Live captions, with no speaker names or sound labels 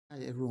Hi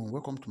everyone,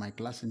 welcome to my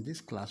class. In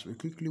this class, we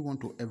quickly want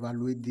to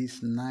evaluate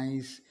this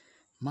nice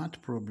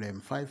math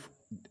problem. 5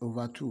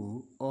 over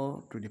 2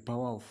 or to the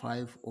power of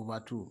 5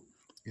 over 2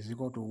 is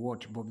equal to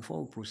what? But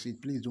before we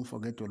proceed, please don't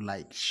forget to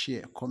like,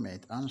 share,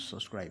 comment and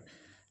subscribe.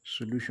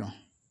 Solution.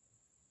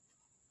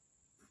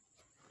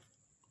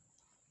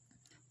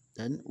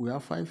 Then we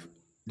have 5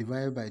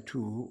 divided by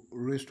 2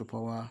 raised to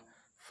power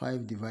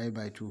 5 divided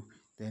by 2.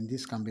 Then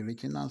this can be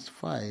written as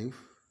 5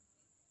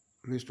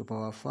 raised to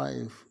power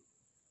 5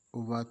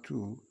 over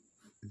 2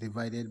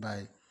 divided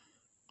by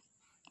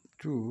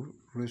 2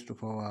 raised to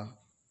power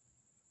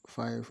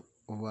 5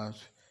 over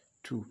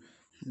 2.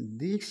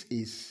 This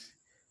is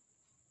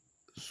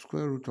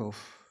square root of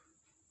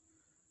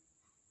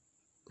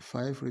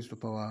 5 raised to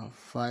power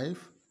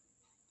 5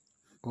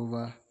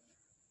 over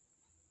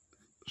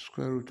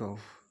square root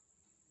of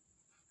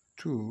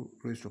 2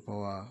 raised to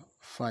power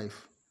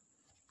 5.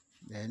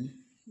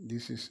 Then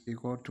this is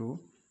equal to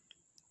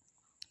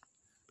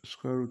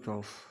square root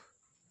of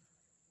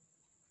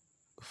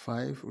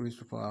 5 raised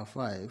to power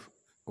 5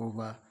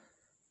 over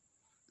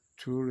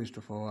 2 raised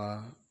to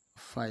power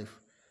 5.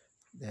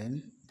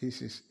 Then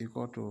this is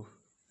equal to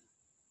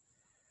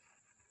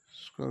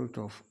square root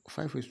of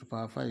 5 raised to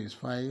power 5 is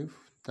 5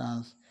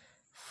 times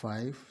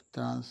 5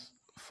 times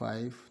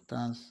 5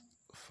 times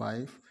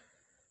 5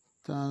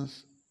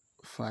 times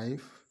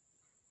 5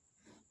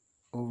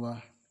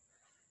 over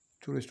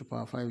 2 raised to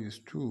power 5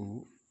 is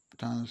 2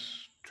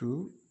 times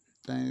 2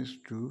 times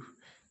 2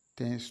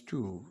 times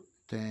 2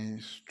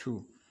 times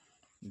 2.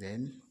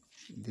 Then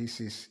this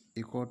is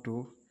equal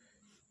to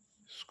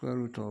square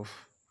root of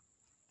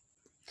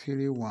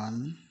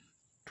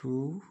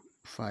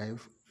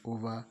 3125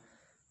 over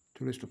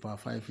 2 raised to power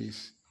 5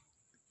 is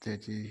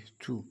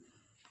 32.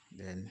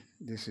 Then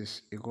this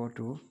is equal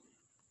to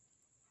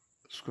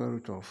square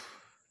root of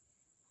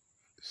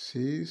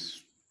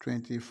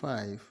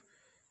 625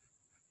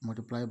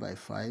 multiplied by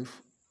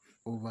 5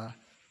 over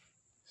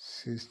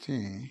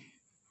 16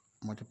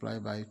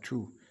 multiplied by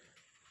 2.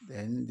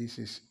 Then this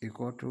is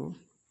equal to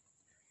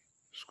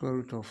square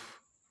root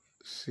of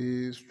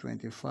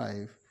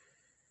 625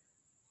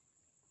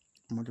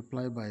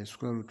 multiplied by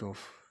square root of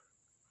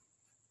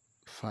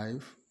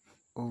 5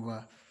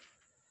 over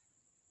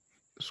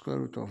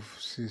square root of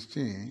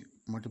 16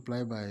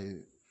 multiplied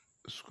by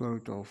square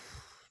root of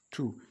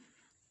 2.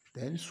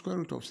 Then square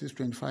root of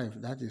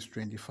 625, that is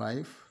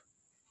 25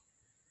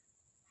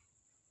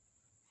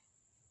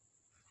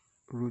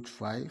 root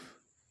 5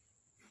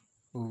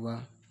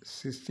 over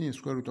 16.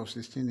 Square root of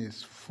 16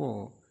 is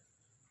 4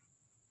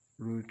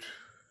 root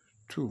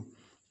 2.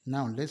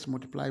 Now let's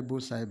multiply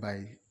both sides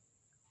by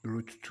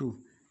root 2.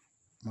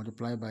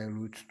 Multiply by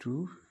root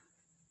 2.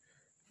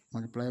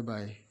 Multiply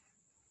by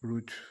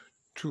root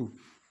 2.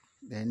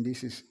 Then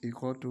this is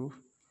equal to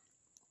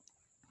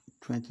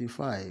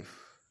 25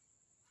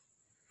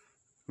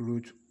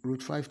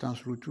 root 5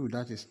 times root 2,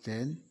 that is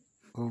 10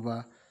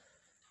 over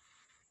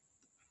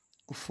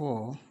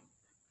 4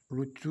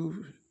 root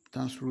 2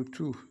 times root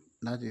 2,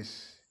 that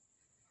is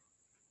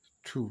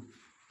 2.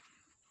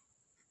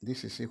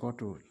 This is equal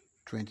to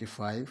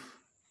 25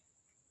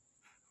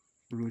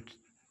 root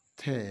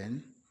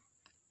 10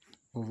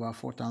 over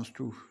 4 times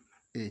 2,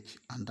 8.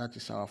 And that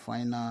is our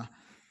final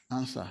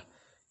answer.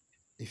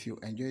 If you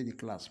enjoyed the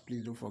class,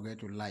 please don't forget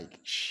to like,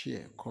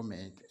 share,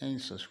 comment, and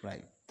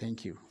subscribe.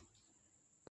 Thank you.